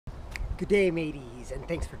Good day, mateys, and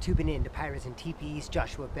thanks for tuning in to Pyros and TP's.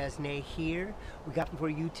 Joshua Besnay here. We got for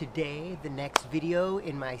you today the next video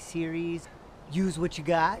in my series, Use What You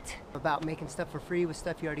Got, about making stuff for free with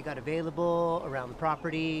stuff you already got available around the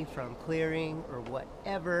property, from clearing or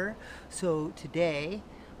whatever. So today,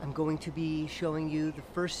 I'm going to be showing you the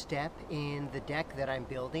first step in the deck that I'm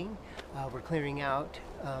building. We're clearing out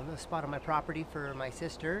a spot on my property for my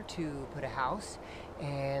sister to put a house,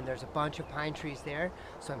 and there's a bunch of pine trees there,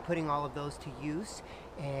 so I'm putting all of those to use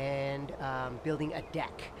and building a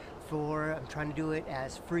deck. I'm trying to do it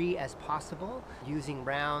as free as possible using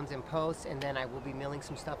rounds and posts, and then I will be milling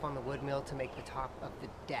some stuff on the wood mill to make the top of the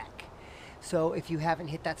deck. So if you haven't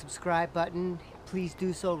hit that subscribe button, please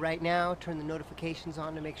do so right now. Turn the notifications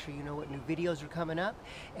on to make sure you know what new videos are coming up.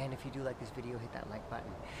 And if you do like this video, hit that like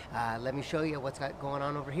button. Let me show you what's going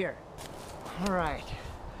on over here. All right,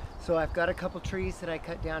 so I've got a couple trees that I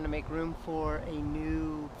cut down to make room for a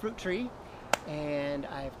new fruit tree. And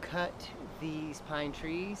I've cut these pine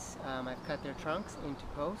trees, I've cut their trunks into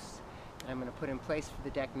posts. I'm going to put in place for the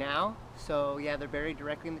deck now. So yeah, they're buried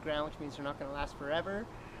directly in the ground, which means they're not going to last forever.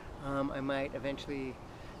 I might eventually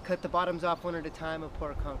cut the bottoms off one at a time and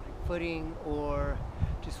pour a concrete footing, or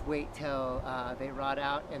just wait till they rot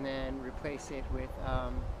out and then replace it with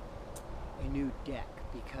a new deck,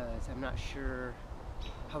 because I'm not sure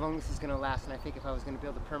how long this is going to last, and I think if I was going to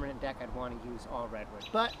build a permanent deck, I'd want to use all redwood.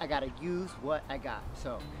 But I got to use what I got,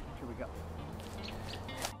 so here we go.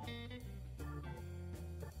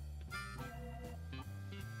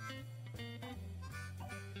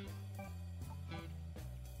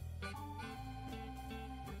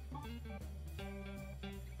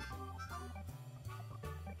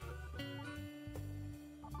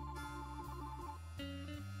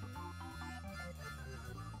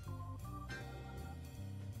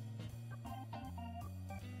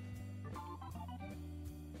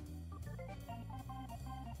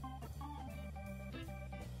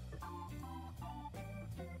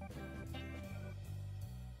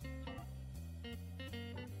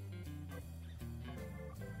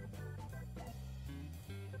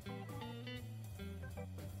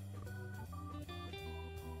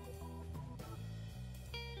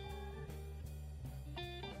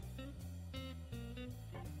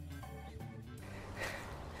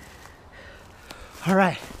 All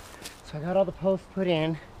right, so I got all the posts put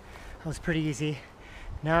in. That was pretty easy.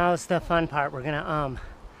 Now it's the fun part. We're gonna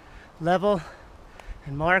level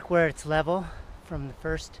and mark where it's level from the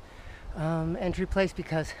first entry place,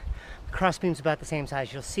 because the cross beam's about the same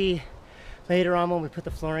size. You'll see later on when we put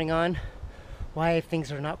the flooring on why, if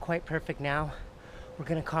things are not quite perfect now, we're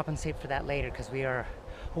gonna compensate for that later, because we are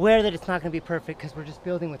aware that it's not gonna be perfect because we're just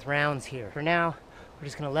building with rounds here. For now, we're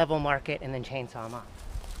just gonna level mark it and then chainsaw them off.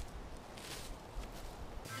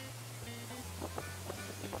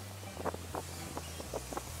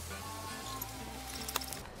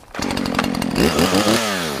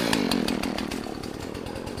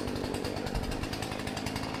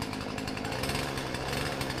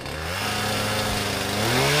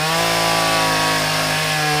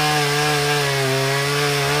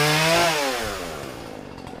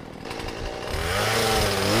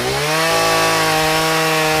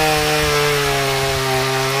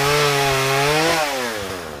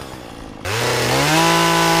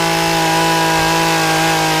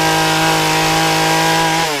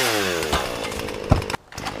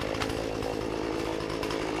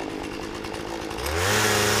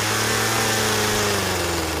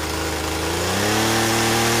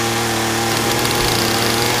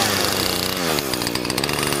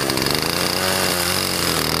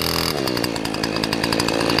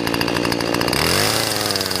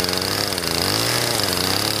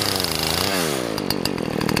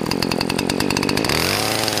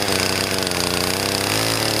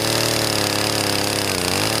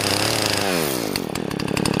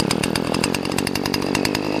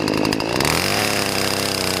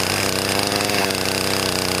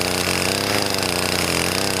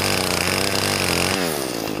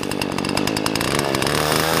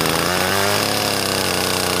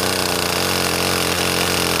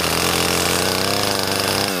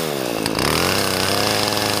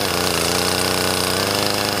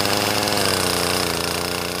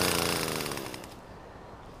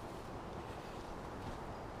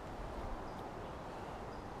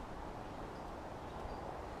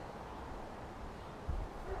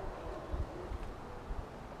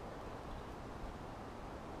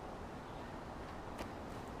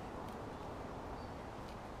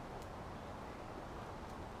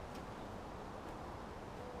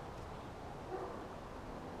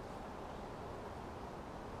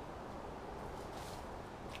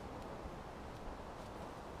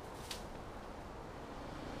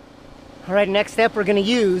 All right, next step, we're gonna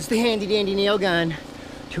use the handy dandy nail gun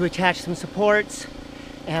to attach some supports,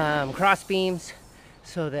 cross beams,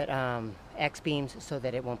 so that X beams, so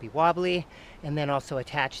that it won't be wobbly, and then also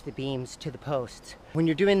attach the beams to the posts. When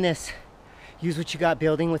you're doing this use what you got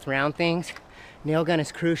building with round things, nail gun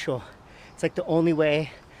is crucial. It's like the only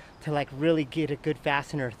way to like really get a good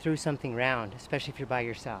fastener through something round, especially if you're by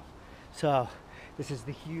yourself. So this is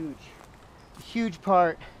the huge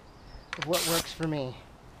part of what works for me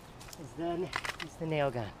is the nail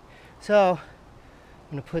gun. So I'm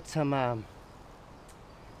gonna put some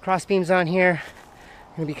cross beams on here.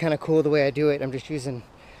 It's gonna be kind of cool the way I do it. I'm just using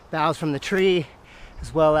boughs from the tree,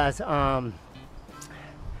 as well as and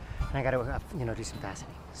I gotta do some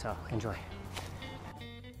fastening. So enjoy.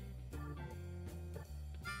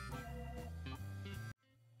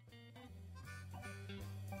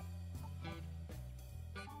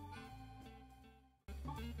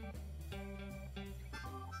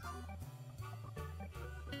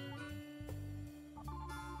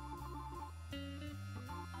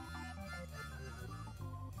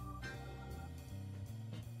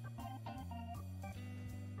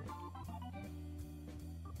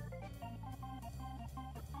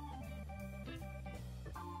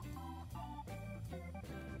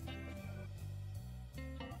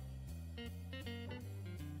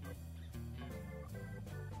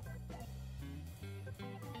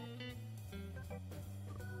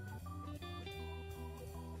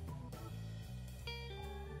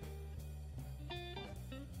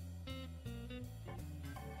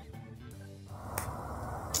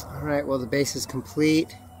 Alright, well the base is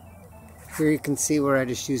complete. Here you can see where I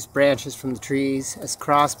just used branches from the trees as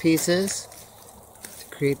cross pieces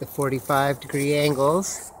to create the 45-degree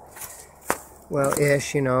angles.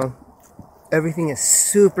 Well-ish, Everything is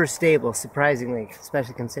super stable, surprisingly,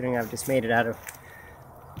 especially considering I've just made it out of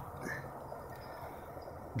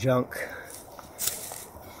junk,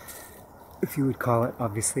 if you would call it.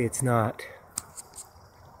 Obviously it's not.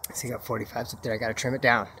 So you got 45s up there, I gotta trim it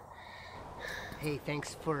down. Hey,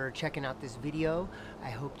 thanks for checking out this video. I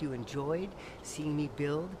hope you enjoyed seeing me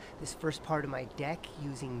build this first part of my deck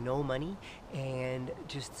using no money and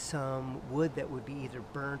just some wood that would be either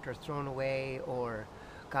burnt or thrown away, or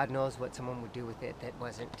God knows what someone would do with it that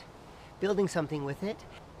wasn't building something with it.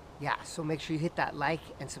 Yeah, so make sure you hit that like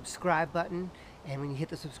and subscribe button. And when you hit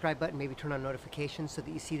the subscribe button, maybe turn on notifications so that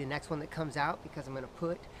you see the next one that comes out, because I'm going to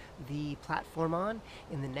put the platform on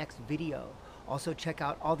in the next video. Also check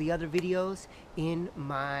out all the other videos in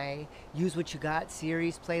my Use What You Got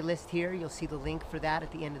series playlist here. You'll see the link for that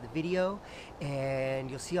at the end of the video. And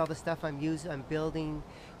you'll see all the stuff I'm building,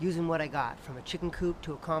 using what I got, from a chicken coop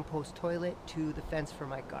to a compost toilet to the fence for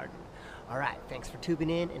my garden. Alright, thanks for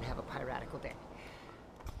tuning in and have a piratical day.